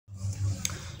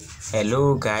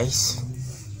Hello guys,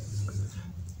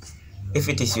 if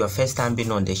it is your first time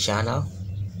being on the channel,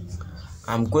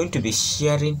 I'm going to be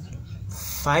sharing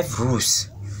 5 rules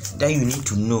that you need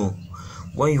to know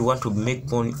when you want to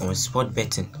make money on sport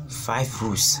betting. 5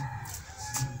 rules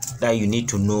that you need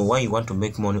to know when you want to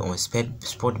make money on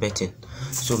sport betting.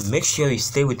 So make sure you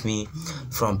stay with me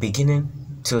from beginning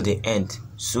till the end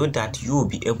so that you will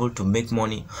be able to make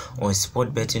money on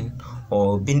sport betting,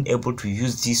 or being able to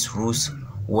use these rules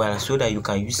well so that you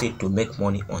can use it to make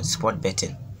money on sport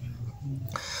betting.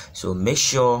 So make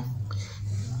sure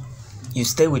you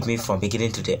stay with me from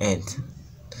beginning to the end.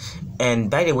 And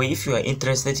by the way, if you are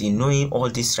interested in knowing all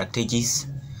these strategies,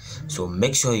 so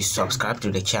make sure you subscribe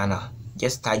to the channel.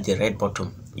 Just touch the red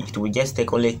button. It will just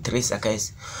take only 3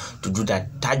 seconds to do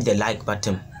that. Touch the like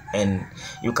button, and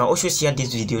you can also share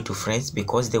this video to friends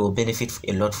because they will benefit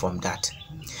a lot from that.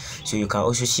 So you can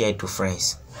also share it to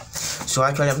friends. So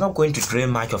actually, I'm not going to drain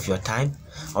much of your time.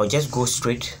 I'll just go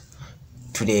straight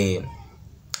to the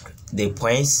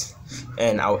points,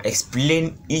 and I'll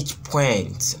explain each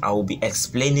point. I will be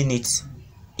explaining it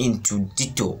into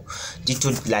detail,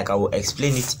 like I will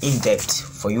explain it in depth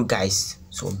for you guys.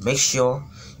 So make sure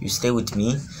you stay with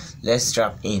me. Let's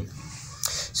jump in.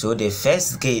 So the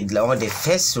first gate, or the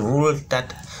first rule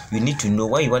that you need to know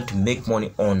when you want to make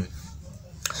money on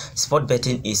sport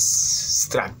betting is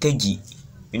strategy.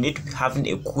 You need to be having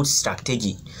a good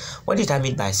strategy. What did I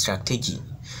mean by strategy?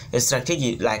 A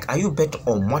strategy, like, are you bet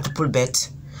on multiple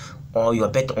bets or you are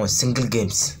bet on single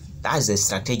games? That's the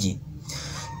strategy.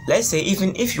 Let's say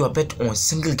even if you are bet on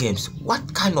single games,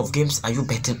 what kind of games are you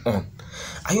betting on?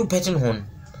 Are you betting on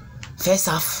first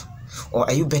half, or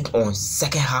are you bet on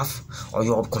second half, or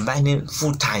you are combining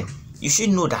full time? You should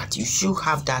know that. You should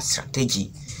have that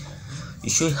strategy. You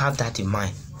should have that in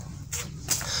mind.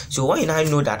 So when you now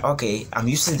know that, okay, I'm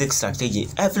using this strategy,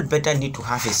 every bettor need to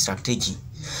have a strategy.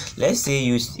 Let's say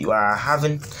you are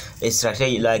having a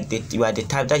strategy like that. You are the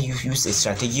type that you use a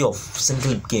strategy of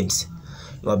single games.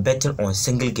 You are betting on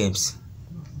single games.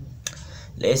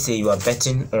 Let's say you are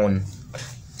betting on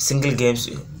single games,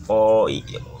 or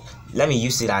let me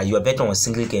use it that you are betting on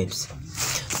single games.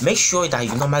 Make sure that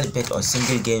you normally bet on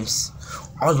single games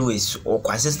always, or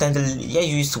consistently. You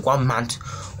use 1 month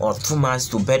or 2 months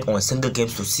to bet on single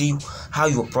games to see how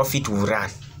your profit will run.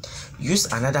 Use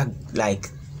another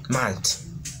month.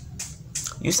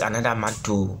 Use another month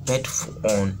to bet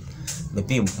on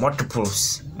maybe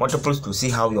multiples to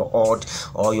see how your odd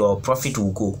or your profit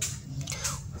will go.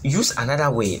 Use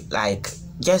another way, like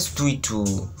just do it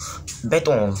to bet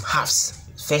on halves,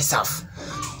 first half,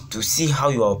 to see how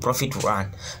your profit will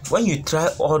run. When you try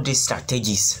all these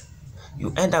strategies,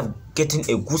 you end up getting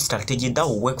a good strategy that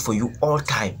will work for you all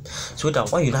time, so that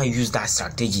when you now use that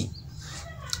strategy,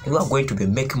 you are going to be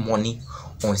making money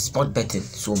on sport betting.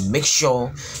 So make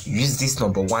sure you use this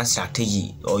number 1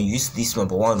 strategy, or use this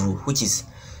number 1 rule, which is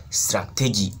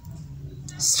strategy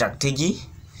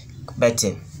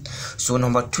betting. So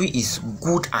number 2 is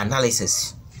good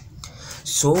analysis.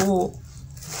 So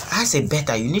as a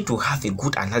bettor, you need to have a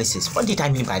good analysis. What did I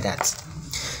mean by that?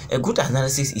 A good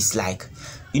analysis is like,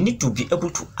 you need to be able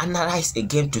to analyze a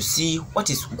game to see what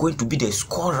is going to be the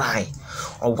score line,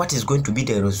 or what is going to be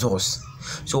the results.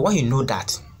 So when you know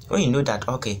that,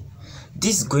 okay,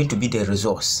 this is going to be the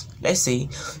results. Let's say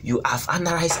you have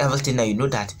analyzed everything and you know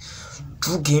that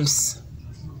two games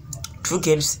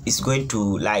is going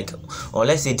to, or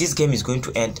let's say this game is going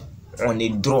to end on a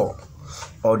draw,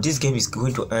 or this game is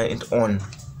going to end on,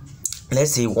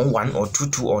 let's say 1-1 or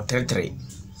 2-2 or 3-3.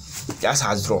 That's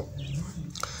has draw.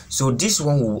 So this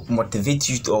one will motivate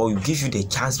you to, or will give you the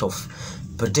chance of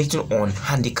predicting on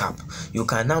handicap. You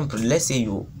can now, let's say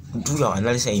you do your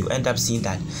analysis and you end up seeing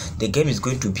that the game is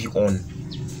going to be on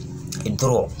a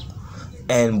draw,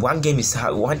 and one team is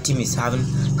having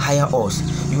higher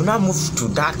odds. You now move to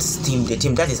that team, the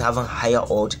team that is having higher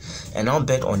odds, and now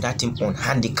bet on that team on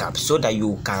handicap, so that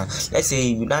you can, let's say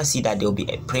you now see that they'll be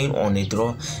playing on a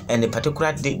draw, and a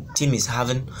particular team is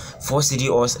having 4 CD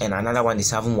odds, and another one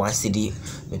is having 1 CD,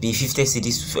 maybe 50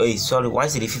 CDs, 1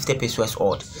 CD 50 pesos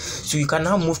odd. So you can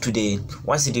now move to the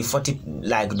 1 CD 40,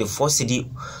 like the 4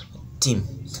 CD team,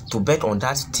 to bet on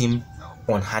that team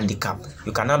on handicap.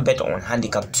 You can now bet on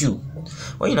handicap 2.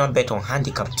 When you now bet on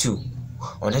handicap 2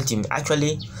 on that team,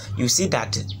 actually you see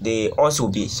that they also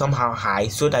will be somehow high,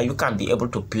 so that you can be able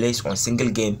to place on single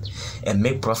game and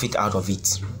make profit out of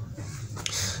it.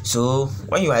 So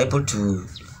when you are able to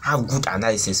have good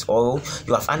analysis, or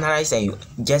you have analyzed and you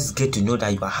just get to know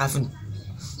that you are having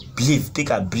believe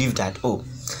that, oh,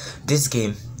 this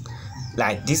game,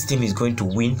 like, this team is going to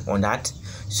win on that.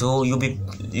 So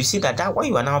you see that when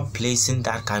you are now placing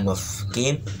that kind of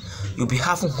game, you'll be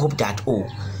having hope that, oh,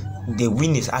 the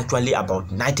win is actually about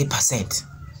 90%.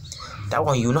 That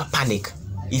one, you'll not panic.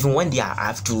 Even when they are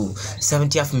up to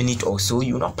 70th minute or so,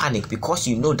 you'll not panic, because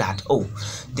you know that, oh,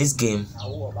 this game,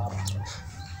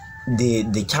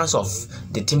 the chance of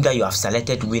the team that you have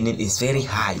selected winning is very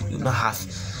high. You not have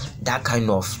that kind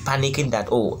of panicking that,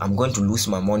 oh, I'm going to lose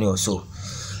my money or so.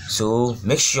 So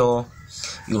make sure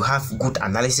you have good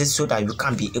analysis so that you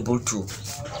can be able to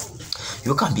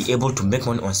make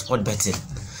money on sport betting.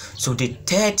 So the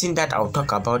third thing that I'll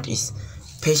talk about is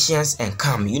patience and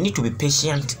calm. You need to be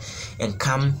patient and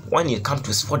calm when it comes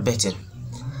to sport betting.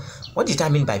 What did I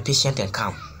mean by patient and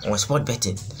calm on sport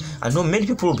betting? I know many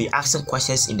people will be asking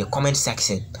questions in the comment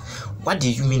section. What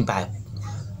do you mean by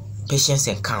patience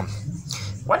and calm?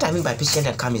 What I mean by patient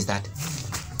and calm is that,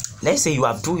 let's say you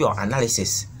have do your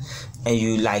analysis and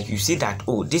you see that,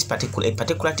 oh, a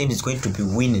particular team is going to be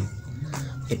winning.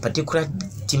 A particular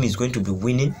team is going to be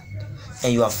winning,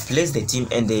 and you have placed the team,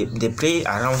 and they play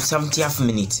around 70th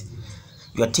minute.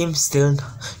 Your team still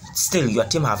your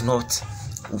team have not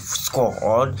scored,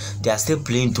 or they are still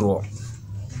playing draw.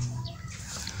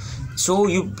 So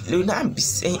you now be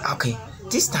saying, okay,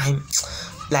 this time,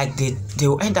 like they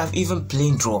will end up even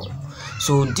playing draw.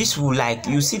 So this will, like,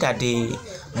 you see that the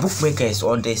bookmakers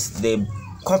or the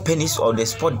companies or the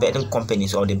sport betting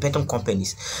companies or the betting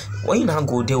companies, when you now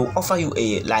go, they will offer you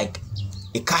a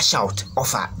cash out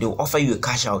offer. They will offer you a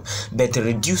cash out, but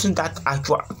reducing that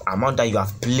actual amount that you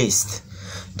have placed,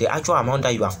 the actual amount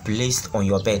that you have placed on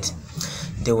your bet.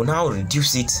 They will now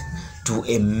reduce it to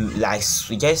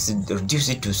reduce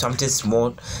it to something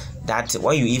small, that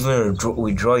when you even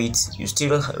withdraw it, you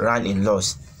still run in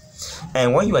loss.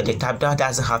 And when you are the type that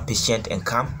doesn't have patience and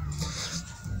calm,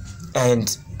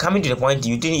 and coming to the point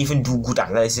you didn't even do good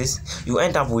analysis, you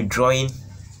end up withdrawing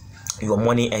your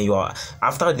money, and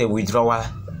after the withdrawal,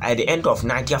 at the end of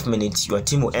 90th minute, your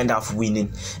team will end up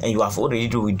winning, and you have already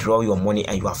to withdraw your money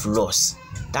and you have lost.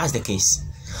 That's the case.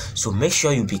 So make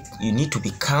sure you need to be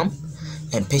calm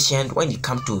and patient when it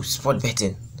comes to sport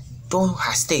betting. Don't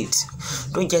hesitate.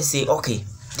 Don't just say, okay,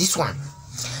 this one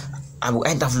I will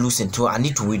end up losing, so I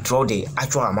need to withdraw the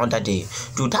actual amount that they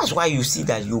do. That's why you see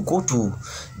that you go to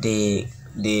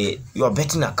your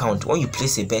betting account when you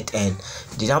place a bet and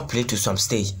they don't play to some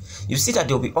stage. You see that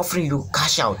they'll be offering you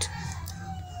cash out.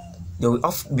 They will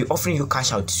be offering you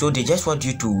cash out, so they just want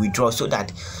you to withdraw so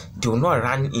that they will not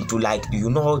run into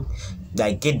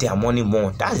get their money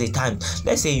more. That's the time.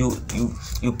 Let's say you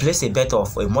place a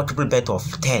multiple bet of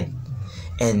 10,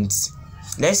 and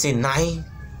let's say 9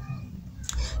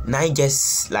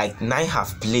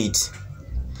 have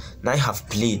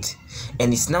played,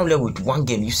 and it's now left with one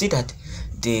game. You see that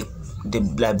the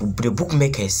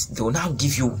bookmakers, they will now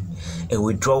give you a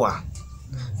withdrawal,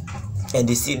 and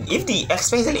they see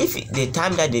especially if the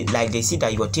time that they see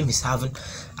that your team is having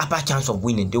upper chance of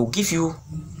winning, they will give you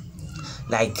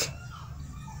I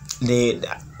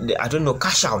don't know,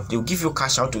 cash out. They will give you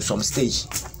cash out to some stage.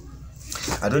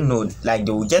 I don't know, they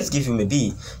will just give you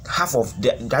maybe half of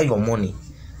that your money.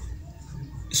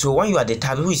 So when you are the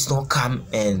type who is not calm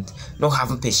and not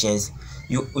having patience,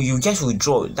 you just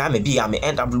withdraw. That maybe I may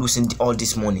end up losing all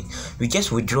this money. You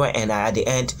just withdraw, and at the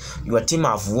end your team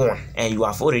have won, and you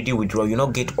have already withdrawn. You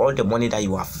not get all the money that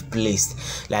you have placed.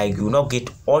 You not get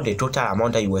all the total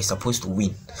amount that you were supposed to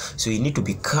win. So you need to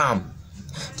be calm.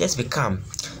 Just be calm.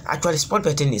 Actually, sport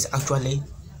betting is actually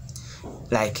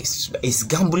it's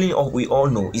gambling. Or we all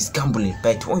know it's gambling.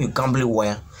 But when you gamble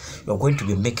well, you're going to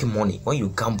be making money. When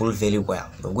you gamble very well,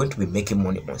 you're going to be making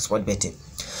money on sport betting.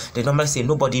 They normally say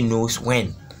nobody knows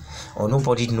when, or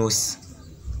nobody knows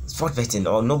sport betting,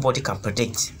 or nobody can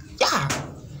predict. Yeah,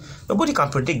 nobody can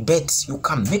predict, but you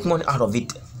can make money out of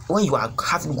it when you are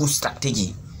having good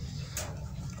strategy.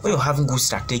 When you're having good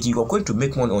strategy, you're going to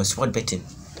make money on sport betting.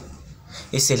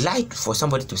 It's a lie for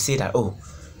somebody to say that, oh,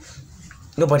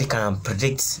 nobody can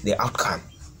predict the outcome.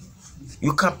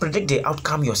 You can predict the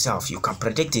outcome yourself. You can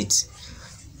predict it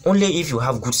only if you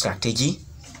have good strategy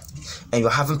and you're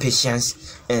having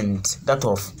patience, and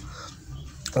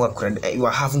you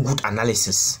are having good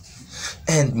analysis.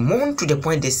 And more to the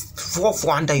point, this fourth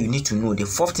one that you need to know, the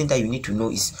fourth thing that you need to know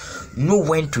is know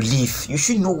when to leave. You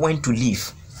should know when to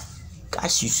leave.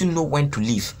 Guys, you should know when to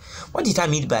leave. What did I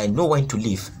mean by know when to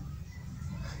leave?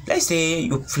 Let's say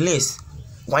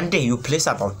one day you place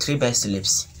about 3 bet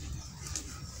slips.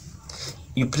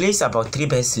 You place about 3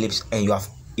 bet slips and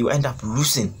you end up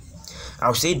losing.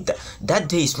 I'll say that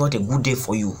day is not a good day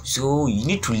for you. So you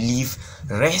need to leave,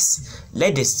 rest,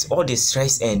 let all the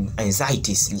stress and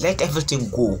anxieties, let everything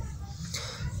go.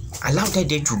 allow that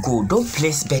day to go. Don't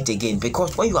place bet again,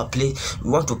 because when you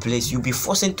want to place, you'll be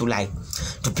forcing to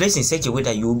place in such a way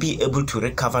that you'll be able to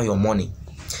recover your money,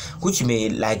 which may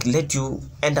let you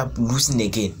end up losing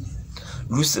again,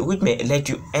 which may let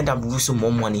you end up losing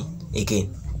more money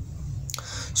again.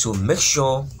 So make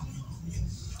sure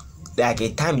a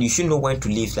time you should know when to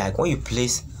leave. When you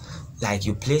place,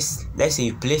 let's say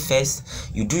you play first,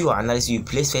 you do your analysis, you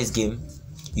place first game,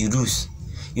 you lose.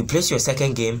 You place your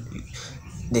second game,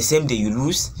 the same day you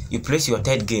lose. You place your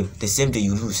third game, the same day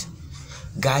you lose.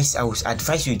 Guys, I would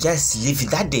advise you just leave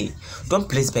it that day. Don't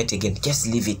place bet again. Just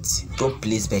leave it. Don't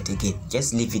place bet again.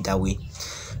 Just leave it that way.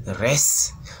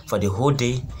 Rest for the whole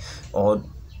day, or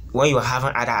when you are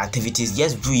having other activities,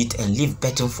 just do it and leave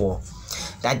betting for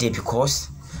that day, because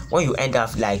when you end up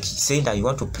saying that you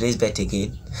want to place bet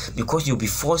again, because you'll be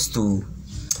forced to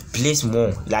place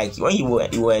more. When you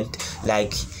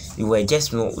were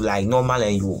just normal,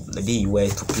 and you were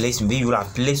to place, maybe you would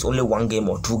have placed only 1 game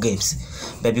or 2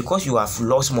 games, but because you have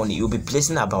lost money, you'll be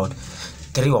placing about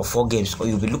 3 or 4 games, or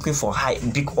you'll be looking for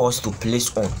big odds to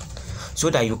place on, so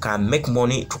that you can make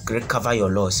money to recover your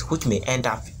loss, which may end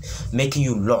up making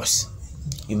you lose.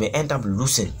 You may end up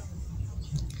losing.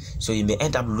 So you may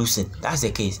end up losing. That's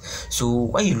the case. So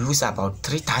when you lose about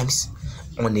 3 times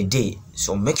on a day,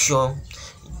 so make sure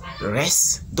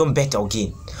rest. Don't bet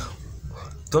again.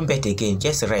 Don't bet again.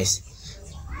 Just rest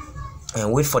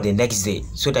and wait for the next day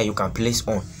so that you can place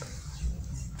on.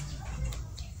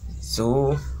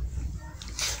 So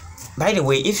by the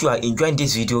way, if you are enjoying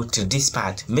this video to this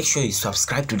part, make sure you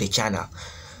subscribe to the channel.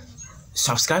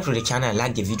 Subscribe to the channel and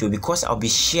like the video, because I'll be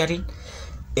sharing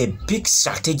a big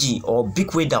strategy or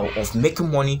big way of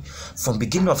making money from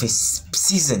beginning of a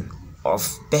season of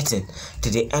betting to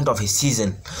the end of a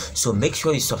season. So make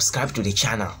sure you subscribe to the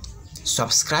channel.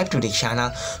 Subscribe to the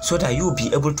channel so that you'll be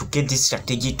able to get this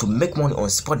strategy to make money on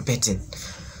sport betting.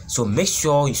 So make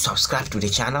sure you subscribe to the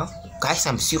channel. Guys,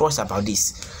 I'm serious about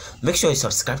this. Make sure you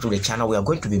subscribe to the channel. We are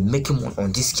going to be making money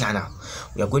on this channel.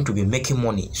 We are going to be making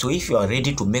money. So if you are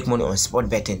ready to make money on sport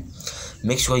betting,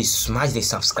 make sure you smash the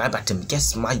subscribe button.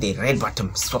 Just smash the red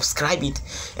button, subscribe it,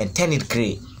 and turn it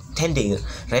gray. Turn the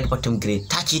red button gray,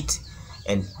 touch it,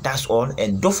 and that's all.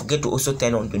 And don't forget to also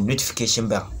turn on the notification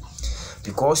bell,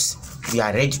 because we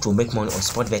are ready to make money on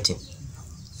sport betting.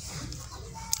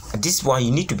 At this one,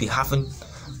 you need to be having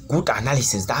good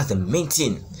analysis. That's the main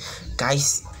thing,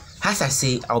 guys. As I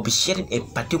say, I'll be sharing a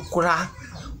particular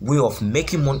way of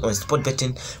making money on sport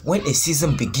betting when a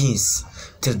season begins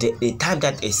till the time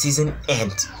that a season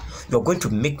ends. You're going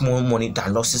to make more money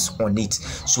than losses on it.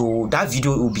 So that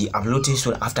video will be uploading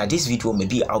soon after this video.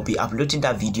 Maybe I'll be uploading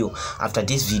that video after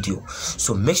this video.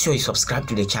 So make sure you subscribe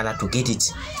to the channel to get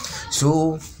it.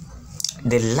 So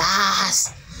the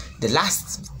last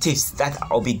tips that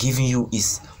I'll be giving you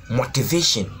is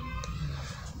motivation.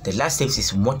 The last tips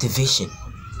is motivation.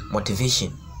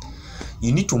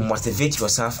 You need to motivate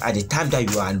yourself at the time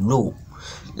that you are low.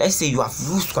 Let's say you have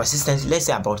lost consistently. Let's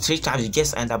say about 3 times, you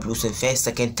just end up losing first,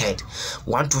 second, third,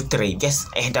 1, 2, 3. Just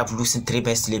end up losing 3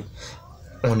 bet slip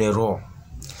on a row.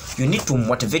 You need to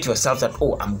motivate yourself that,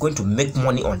 oh, I'm going to make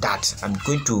money on that. I'm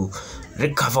going to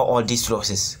recover all these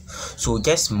losses. So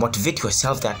just motivate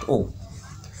yourself that, oh,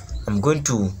 I'm going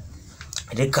to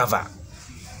recover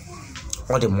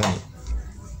all the money.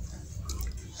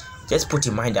 Just put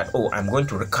in mind that, oh, I'm going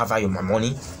to recover my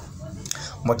money.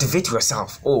 Motivate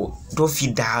yourself. Oh, don't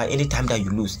feel down anytime that you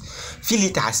lose. Feel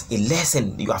it as a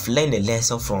lesson. You have learned a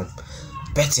lesson from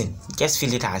betting. Just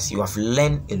feel it as you have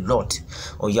learned a lot,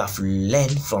 or you have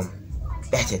learned from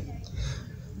betting.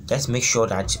 Just make sure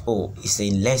that, oh, it's a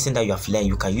lesson that you have learned.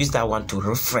 You can use that one to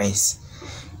reference,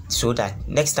 so that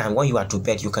next time when you are to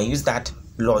bet, you can use that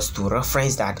loss to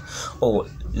reference that, oh,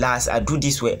 last I do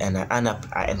this way and I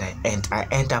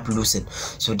end up losing.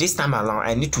 So this time around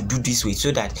I need to do this way,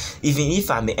 so that even if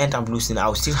I may end up losing,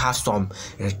 I'll still have some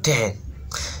return.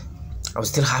 I'll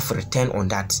still have return on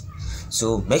that.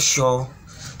 So make sure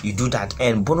you do that.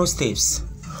 And bonus tip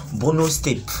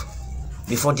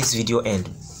before this video end.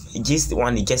 This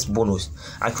one is just bonus.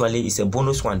 Actually, it's a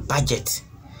bonus one. Budget.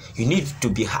 You need to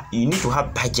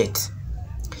have budget.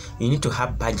 You need to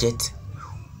have budget.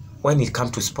 When it comes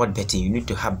to sport betting, you need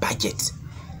to have budget.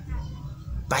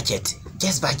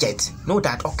 Just budget. Know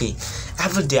that, okay,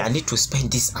 every day I need to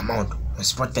spend this amount on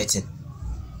sport betting.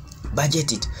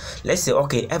 Budget it. Let's say,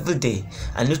 okay, every day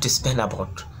I need to spend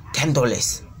about $10,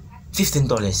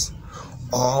 $15,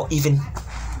 or even,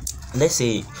 let's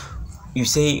say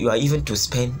you are even to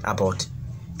spend about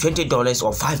 $20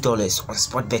 or $5 on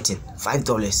sport betting.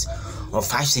 $5 or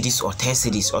 5 cedis or 10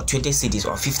 cedis or 20 cedis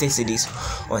or 50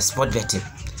 cedis on sport betting.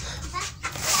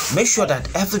 make sure that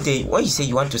every day when you say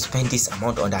you want to spend this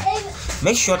amount on that,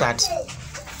 make sure that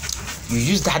you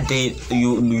use that day,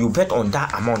 you bet on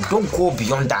that amount. Don't go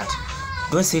beyond that.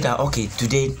 Don't say that, okay,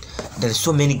 today there's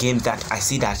so many games that I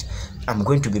see that I'm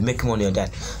going to be making money on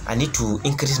that, I need to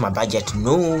increase my budget.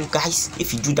 No, guys,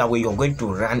 if you do that way, you're going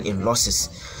to run in losses.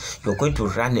 You're going to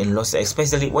run in losses,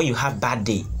 especially when you have bad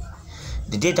day.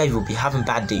 The day that you'll be having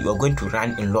bad day, you're going to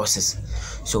run in losses.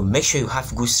 So make sure you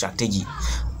have good strategy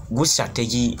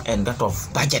and that of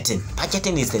budgeting.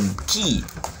 Budgeting is the key.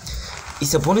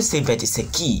 It's a bonus state, but it's a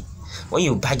key. When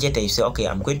you budget and you say, okay,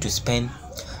 I'm going to spend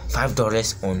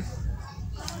 $5 on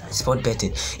sport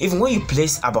betting. Even when you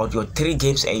place about your 3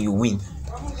 games and you win,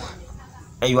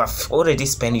 and you have already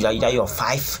spent either your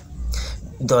 $5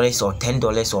 or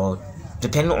 $10, or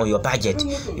depending on your budget,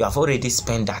 you have already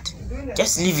spent that.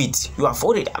 Just leave it. You have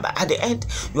already, at the end,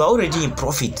 you are already in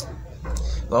profit.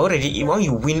 You are already, when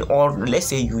you win, or let's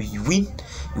say you win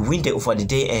for the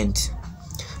day and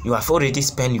you have already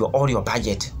spent all your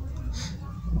budget.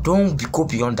 Don't go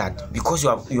beyond that, because you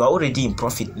are already in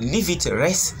profit. Leave it,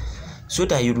 rest, so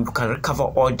that you can recover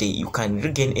all day. You can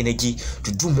regain energy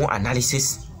to do more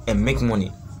analysis and make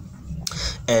money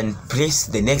and place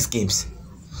the next games.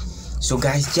 So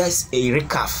guys, just a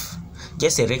recap.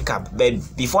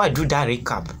 But before I do that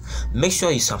recap, make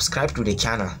sure you subscribe to the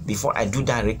channel. Before I do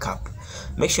that recap,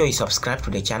 make sure you subscribe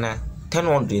to the channel, turn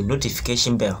on the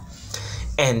notification bell,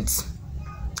 and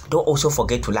don't also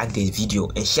forget to like the video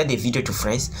and share the video to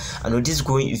friends. I know this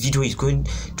video is going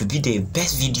to be the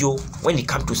best video when it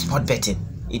comes to sport betting.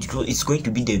 It's going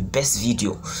to be the best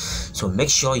video, so make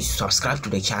sure you subscribe to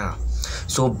the channel.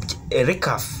 So a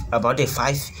recap about the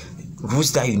 5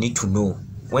 rules that you need to know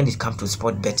when it comes to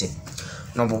sport betting.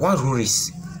 Number 1 rule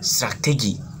is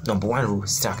strategy. Number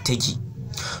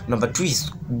 2 is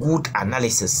good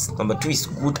analysis. Number 3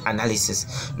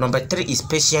 is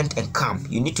patient and calm.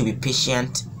 You need to be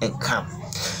patient and calm.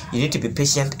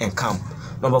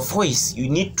 Number 4 is you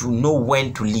need to know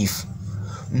when to leave.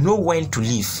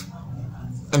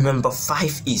 And number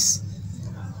 5 is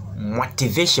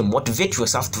motivation. Motivate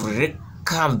yourself to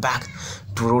come back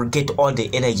to get all the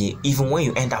energy even when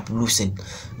you end up losing.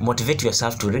 Motivate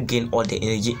yourself to regain all the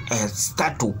energy and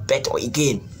start to bet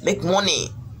again, make money.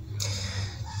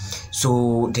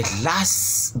 So the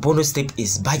last bonus tip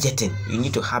is budgeting. You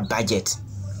need to have budget.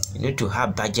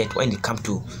 When it comes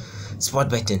to sport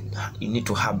betting. You need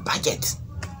to have budget.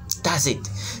 That's it.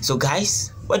 So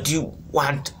guys, what do you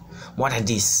want more than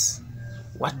this?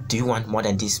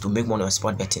 To make money on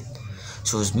sport betting?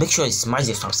 So make sure you smash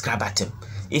the subscribe button.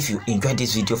 If you enjoyed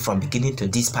this video from beginning to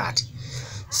this part,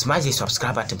 smash the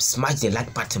subscribe button, smash the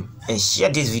like button, and share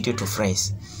this video to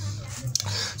friends.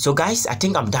 So guys, I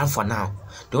think I'm done for now.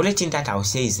 The only thing that I will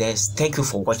say is this: thank you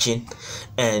for watching,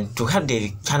 and to help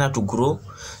the channel to grow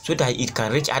so that it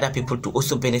can reach other people to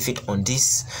also benefit on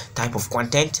this type of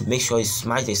content, make sure you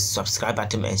smash the subscribe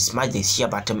button and smash the share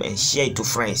button and share it to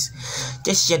friends.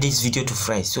 Just share this video to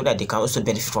friends so that they can also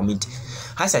benefit from it.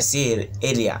 As I said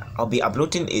earlier, I'll be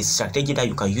uploading a strategy that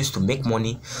you can use to make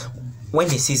money when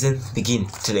the season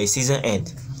begins till the season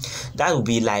end. That will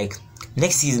be like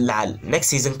next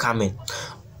season coming.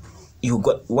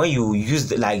 When you use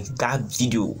that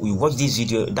video, you watch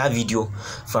that video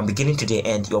from beginning to the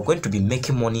end, you're going to be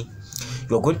making money.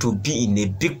 You're going to be in a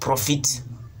big profit.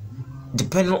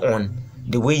 Depending on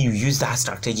the way you use that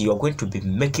strategy, you're going to be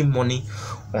making money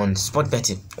on sport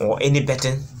betting or any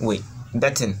betting.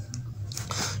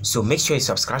 So make sure you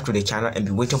subscribe to the channel and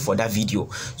be waiting for that video.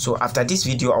 So after this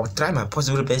video, I'll try my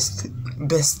possible best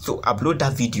to upload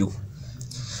that video.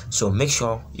 So make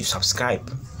sure you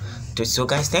subscribe. So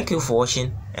guys, thank you for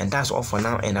watching, and that's all for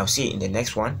now, and I'll see you in the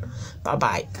next one. Bye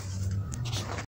bye.